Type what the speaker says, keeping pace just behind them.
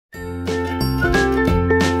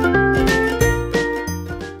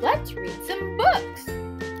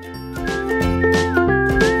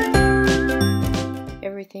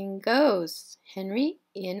Henry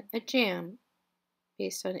in a Jam,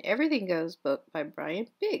 based on Everything Goes book by Brian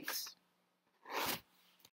Biggs.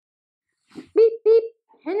 Beep, beep.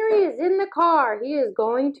 Henry is in the car. He is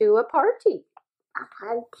going to a party. A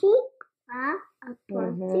party? A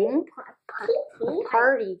party? A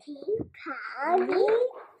party.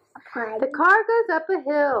 The car goes up a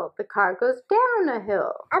hill. The car goes down a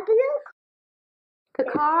hill. Up a hill. The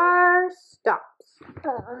car stops.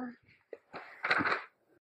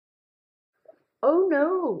 Oh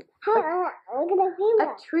no!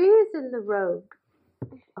 A tree is in the road.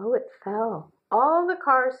 Oh, it fell. All the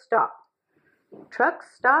cars stop. Trucks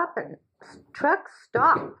stop and trucks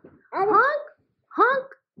stop. Honk, honk,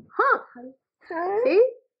 honk. See?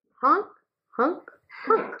 Honk, honk,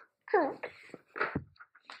 honk.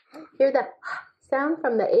 Hear the sound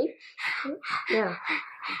from the H? Yeah.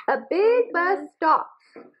 A big bus stops.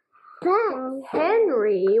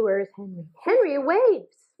 Henry, where's Henry? Henry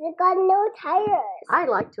waves. It got no tires. I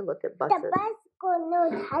like to look at buses. The bus got no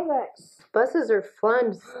tires. Buses are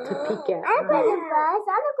fun to peek at. I got a bus.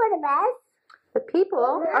 I got a bus. The people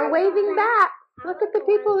are waving back. Look at the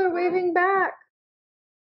people, they're waving back.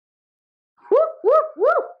 Woof, woof,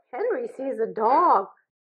 woof. Henry sees a dog.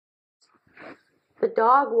 The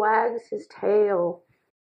dog wags his tail.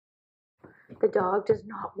 The dog does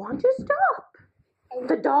not want to stop.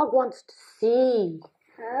 The dog wants to see.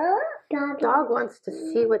 The dog wants to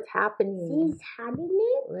see what's happening. What's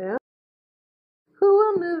happening? Well, who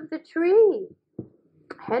will move the tree?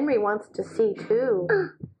 Henry wants to see too.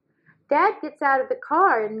 Dad gets out of the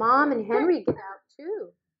car and Mom and Henry get out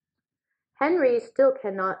too. Henry still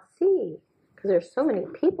cannot see because there's so many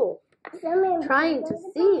people trying to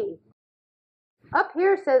see. Up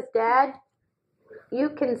here, says Dad. You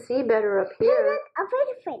can see better up here. A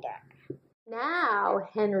fighter. Now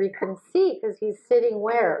Henry can see because he's sitting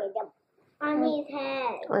where? On his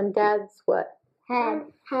head. On Dad's what?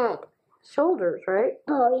 Head. Shoulders, right?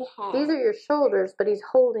 Oh, head. These are your shoulders, but he's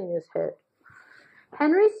holding his head.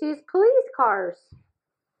 Henry sees police cars.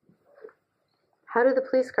 How do the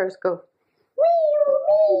police cars go?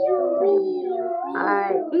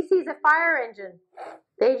 He sees a fire engine.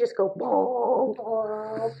 They just go boom.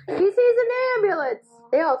 He sees an ambulance.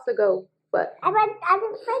 They also go what? I'm a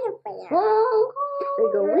fighter. They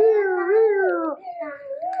go wheel.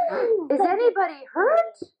 Is anybody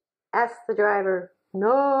hurt? Asks the driver.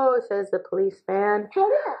 No, says the policeman. Hey,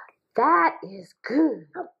 look. That is good,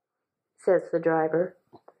 says the driver.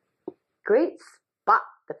 Great spot,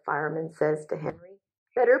 the fireman says to Henry.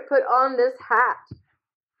 Better put on this hat.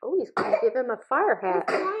 Oh, he's going to give him a fire hat.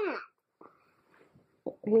 What's that?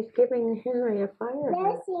 He's giving Henry a fire hat. Let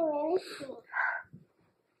me see.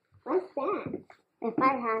 What's that? A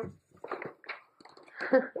fire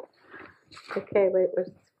hat. Okay, wait.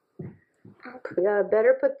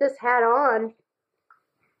 Better put this hat on.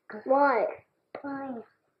 Why?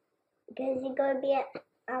 Because he's going to be a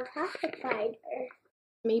pacifier.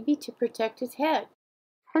 Maybe to protect his head.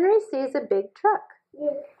 Henry sees a big truck.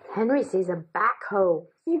 Yeah. Henry sees a backhoe.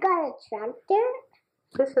 You got a tractor?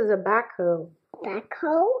 This is a backhoe.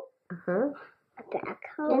 Backhoe? Uh-huh. A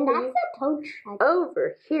backhoe? And that's a tow truck.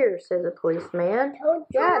 Over here, says the policeman.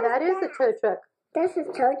 Yeah, that is a tow truck. That's a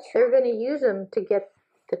tow truck. They're going to use them to get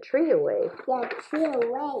the tree away. Yeah, tree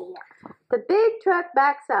away. The big truck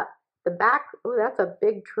backs up. Oh, that's a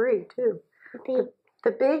big tree, too.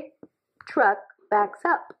 The big truck backs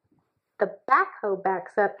up. The backhoe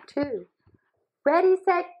backs up, too. Ready,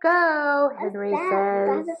 set, go, Henry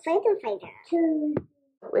says. That's a fighter.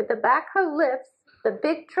 With the backhoe lifts, the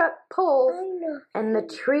big truck pulls, and the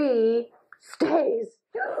tree stays.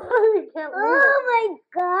 They can't move it. Oh my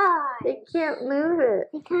God! They can't move it.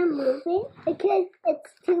 They can't move it because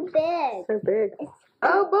it's too big. So big.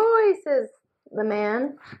 Oh boy, says the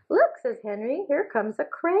man. Look, says Henry, here comes a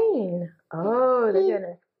crane. Oh, they're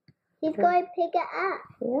gonna. He's going to pick it up.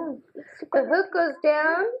 Yeah. The hook goes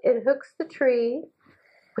down. It hooks the tree.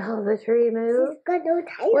 Will the tree move? He's got no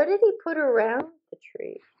tires. What did he put around the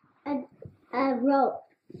tree? A rope.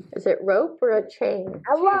 Is it rope or a chain?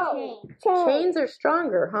 A rope. Chains are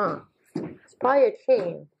stronger, huh? It's probably a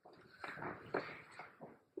chain.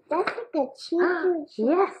 That's like a chain.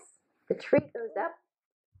 Yes. The tree goes up.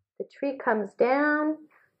 The tree comes down.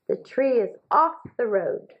 The tree is off the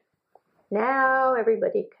road. Now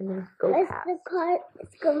everybody can go past. The car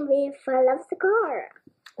is going to be in front of the car.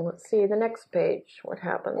 Let's see the next page. What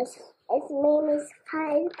happens? Its name is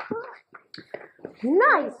Fire Car.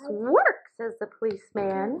 Nice work, says the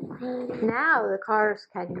policeman. Now the cars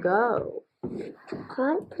can go. The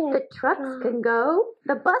trucks can go.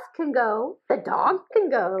 The bus can go. The dog can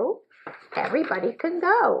go. Everybody can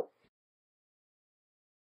go.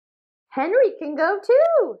 Henry can go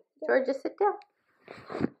too. Georgia, sit down.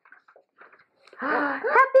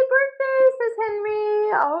 Happy birthday, says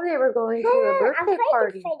Henry. Oh, they were going to a birthday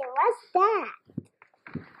party. What's that?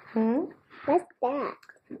 What's that?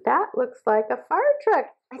 That looks like a fire truck.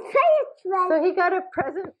 A fire truck. So he got a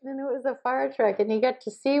present and it was a fire truck and he got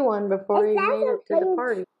to see one before he made it to the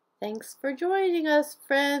party. Thanks for joining us,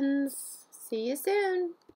 friends. See you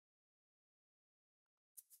soon.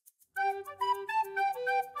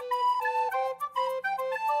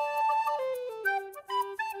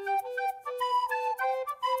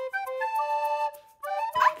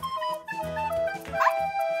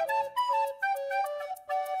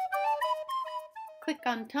 Click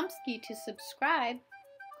on Tumpsky to subscribe.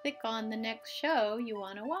 Click on the next show you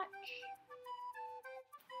want to watch.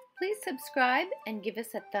 Please subscribe and give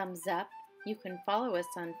us a thumbs up. You can follow us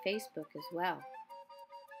on Facebook as well.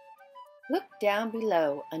 Look down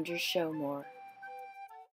below under Show More.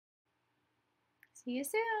 See you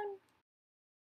soon.